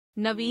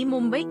Navi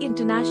Mumbai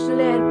International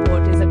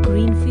Airport is a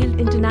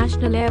greenfield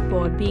international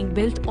airport being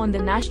built on the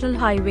National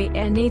Highway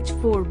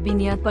NH4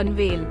 Binia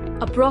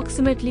Panvel,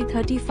 approximately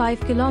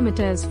 35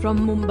 kilometers from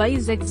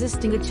Mumbai's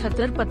existing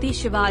Chhatrapati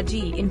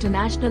Shivaji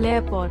International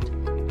Airport.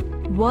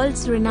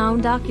 World's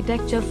renowned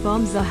architecture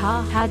firm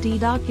Zaha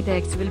Hadid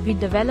Architects will be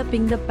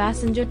developing the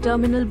passenger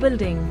terminal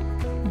building.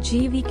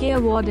 GVK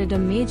awarded a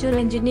major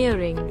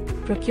engineering,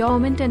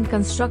 procurement and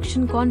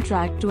construction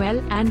contract to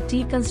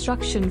L&T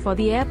Construction for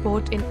the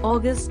airport in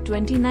August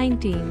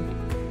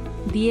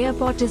 2019. The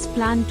airport is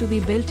planned to be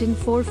built in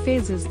 4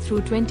 phases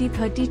through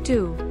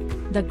 2032.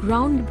 The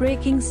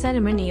groundbreaking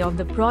ceremony of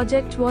the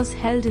project was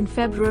held in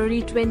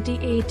February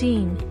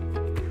 2018.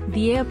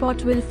 The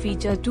airport will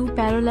feature 2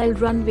 parallel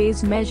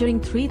runways measuring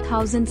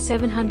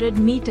 3,700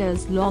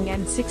 meters long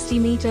and 60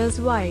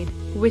 meters wide,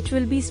 which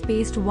will be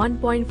spaced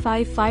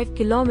 1.55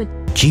 kilometers.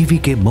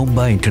 GVK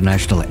Mumbai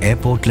International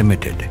Airport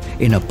Limited,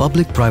 in a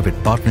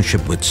public-private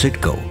partnership with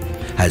CIDCO,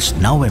 has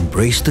now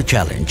embraced the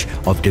challenge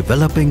of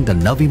developing the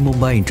Navi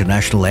Mumbai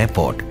International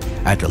Airport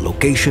at a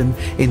location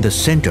in the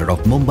center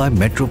of Mumbai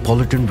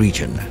metropolitan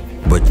region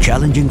with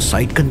challenging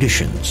site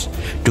conditions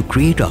to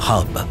create a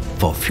hub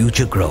for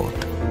future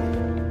growth.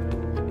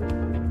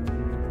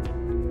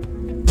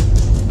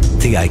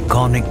 The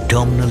iconic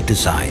terminal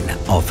design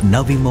of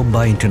Navi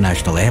Mumbai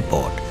International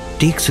Airport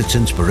takes its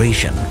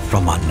inspiration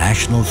from our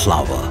national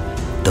flower,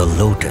 the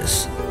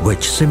lotus,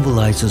 which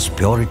symbolizes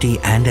purity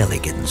and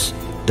elegance.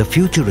 The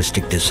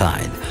futuristic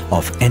design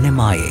of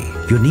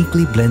NMIA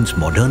uniquely blends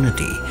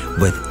modernity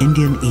with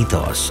Indian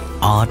ethos,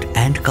 art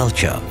and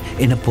culture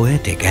in a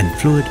poetic and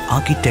fluid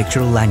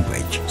architectural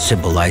language,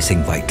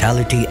 symbolizing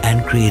vitality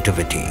and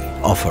creativity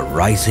of a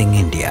rising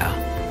India.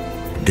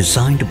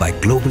 Designed by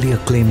globally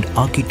acclaimed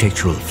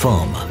architectural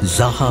firm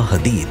Zaha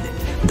Hadid,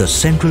 the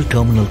Central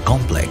Terminal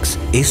Complex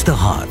is the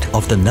heart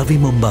of the Navi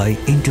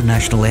Mumbai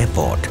International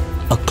Airport,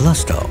 a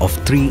cluster of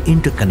 3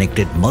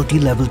 interconnected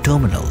multi-level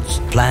terminals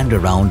planned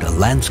around a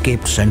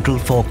landscaped central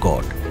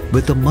forecourt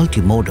with a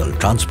multimodal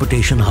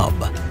transportation hub.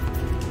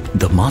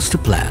 The master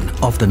plan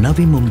of the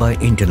Navi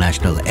Mumbai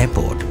International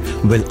Airport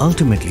will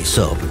ultimately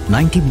serve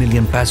 90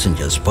 million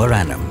passengers per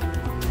annum.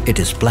 It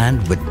is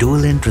planned with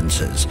dual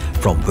entrances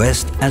from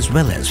west as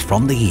well as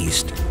from the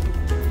east.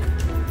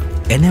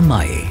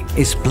 NMIA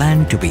is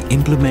planned to be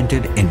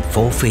implemented in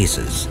 4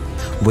 phases,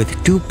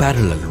 with 2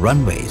 parallel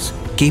runways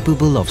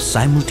capable of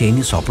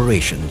simultaneous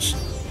operations.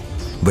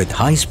 With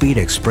high-speed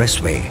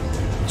expressway,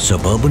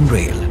 suburban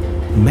rail,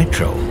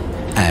 metro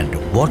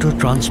and water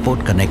transport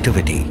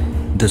connectivity,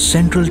 the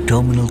Central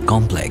Terminal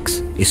Complex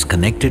is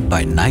connected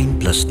by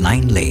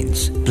 9+9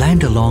 lanes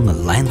planned along a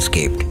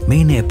landscaped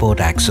main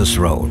airport access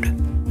road.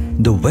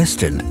 The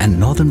western and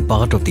northern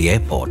part of the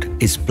airport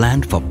is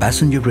planned for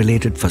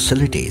passenger-related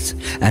facilities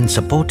and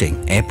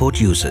supporting airport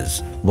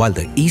users, while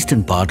the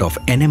eastern part of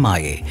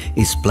NMIA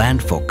is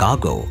planned for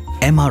cargo,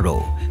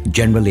 MRO,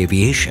 general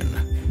aviation,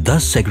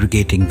 thus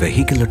segregating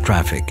vehicular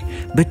traffic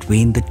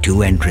between the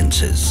 2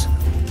 entrances.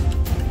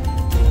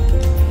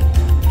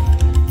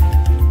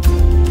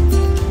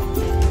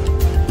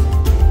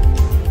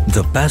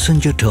 The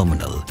passenger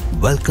terminal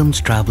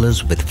welcomes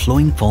travelers with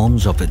flowing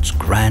forms of its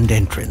grand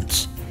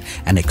entrance,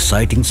 an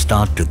exciting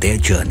start to their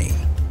journey.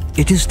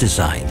 It is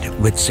designed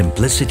with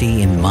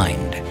simplicity in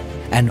mind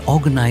and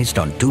organized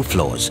on 2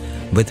 floors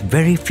with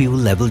very few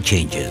level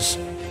changes.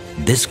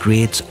 This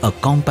creates a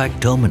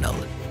compact terminal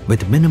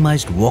with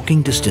minimized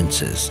walking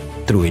distances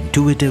through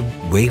intuitive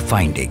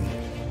wayfinding.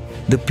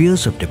 The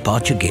piers of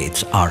departure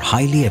gates are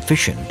highly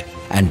efficient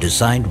and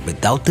designed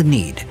without the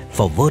need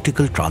for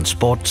vertical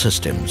transport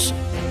systems.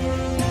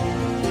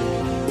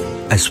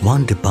 As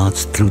one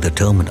departs through the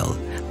terminal,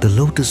 the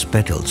lotus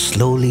petals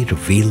slowly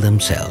reveal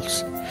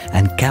themselves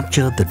and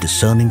capture the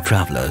discerning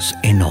travelers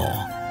in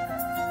awe.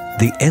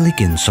 The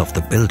elegance of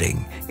the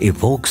building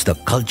evokes the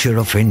culture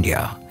of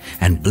India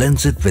and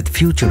blends it with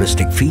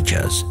futuristic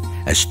features,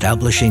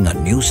 establishing a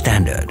new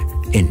standard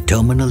in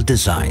terminal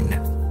design.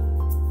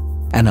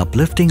 An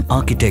uplifting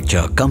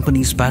architecture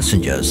accompanies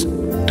passengers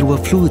through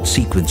a fluid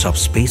sequence of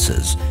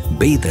spaces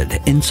bathed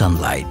in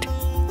sunlight.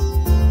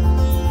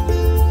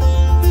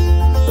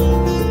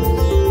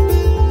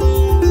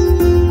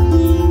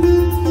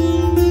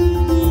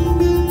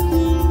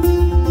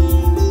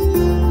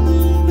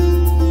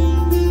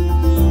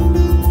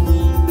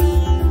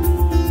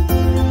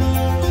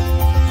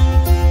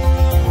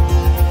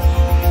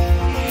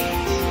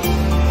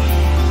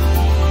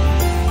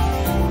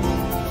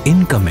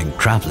 Incoming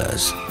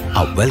travelers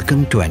are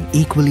welcomed to an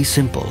equally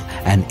simple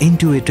and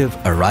intuitive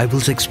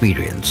arrivals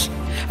experience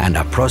and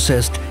are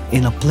processed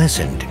in a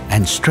pleasant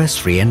and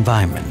stress-free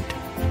environment.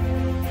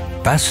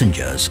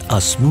 Passengers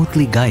are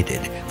smoothly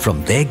guided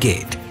from their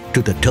gate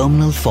to the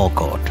terminal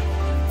forecourt.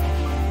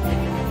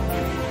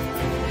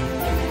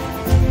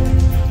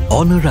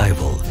 On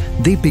arrival,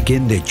 they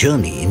begin their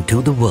journey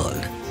into the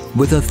world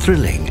with a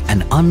thrilling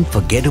and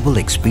unforgettable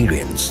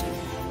experience,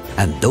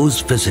 and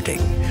those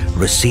visiting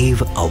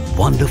receive a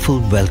wonderful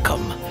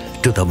welcome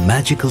to the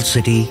magical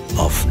city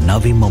of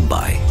Navi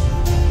Mumbai.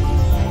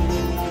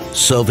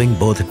 serving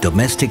both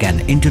domestic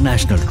and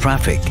international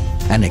traffic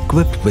and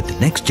equipped with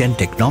next-gen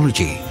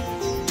technology.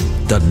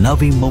 The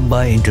Navi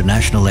Mumbai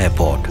International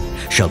Airport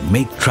shall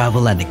make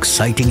travel an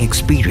exciting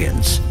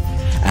experience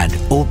and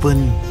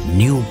open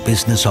new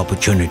business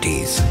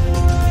opportunities.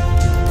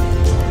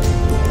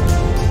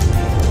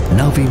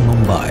 Navi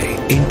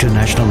Mumbai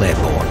International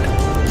Airport,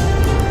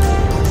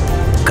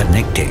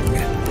 connecting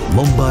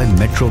Mumbai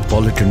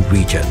metropolitan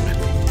region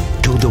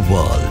to the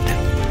world.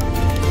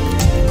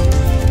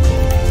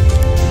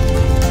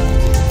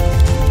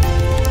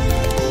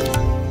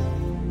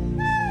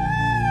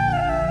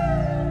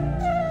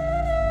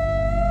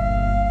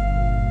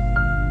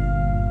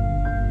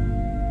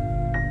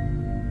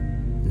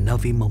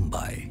 Navi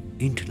Mumbai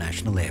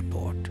International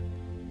Airport.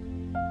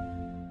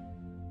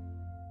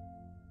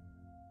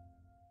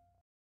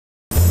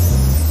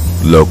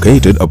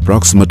 Located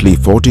approximately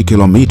 40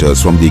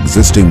 kilometers from the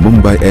existing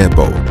Mumbai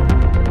airport,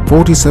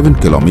 47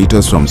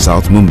 kilometers from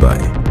South Mumbai,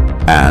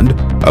 and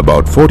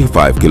about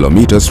 45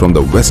 kilometers from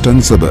the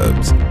western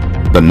suburbs,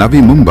 the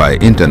Navi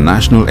Mumbai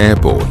International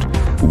Airport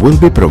will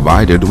be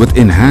provided with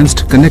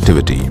enhanced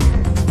connectivity,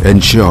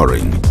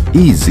 ensuring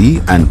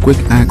easy and quick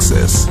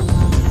access.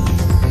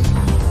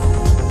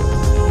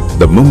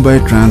 The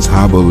Mumbai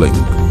Trans-Harbour Link,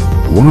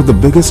 one of the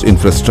biggest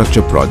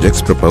infrastructure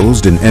projects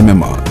proposed in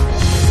MMR,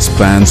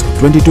 spans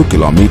 22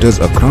 kilometers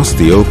across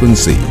the open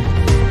sea,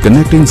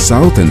 connecting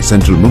South and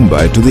Central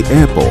Mumbai to the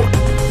airport,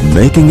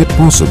 making it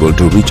possible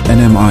to reach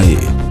NMIA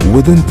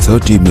within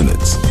 30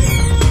 minutes.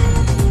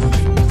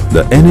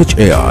 The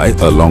NHAI,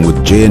 along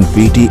with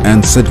JNPT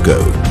and SIDCO,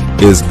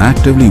 is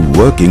actively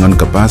working on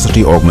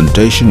capacity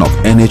augmentation of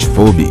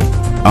NH4B,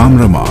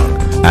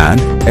 Amramarg and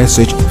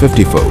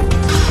SH54.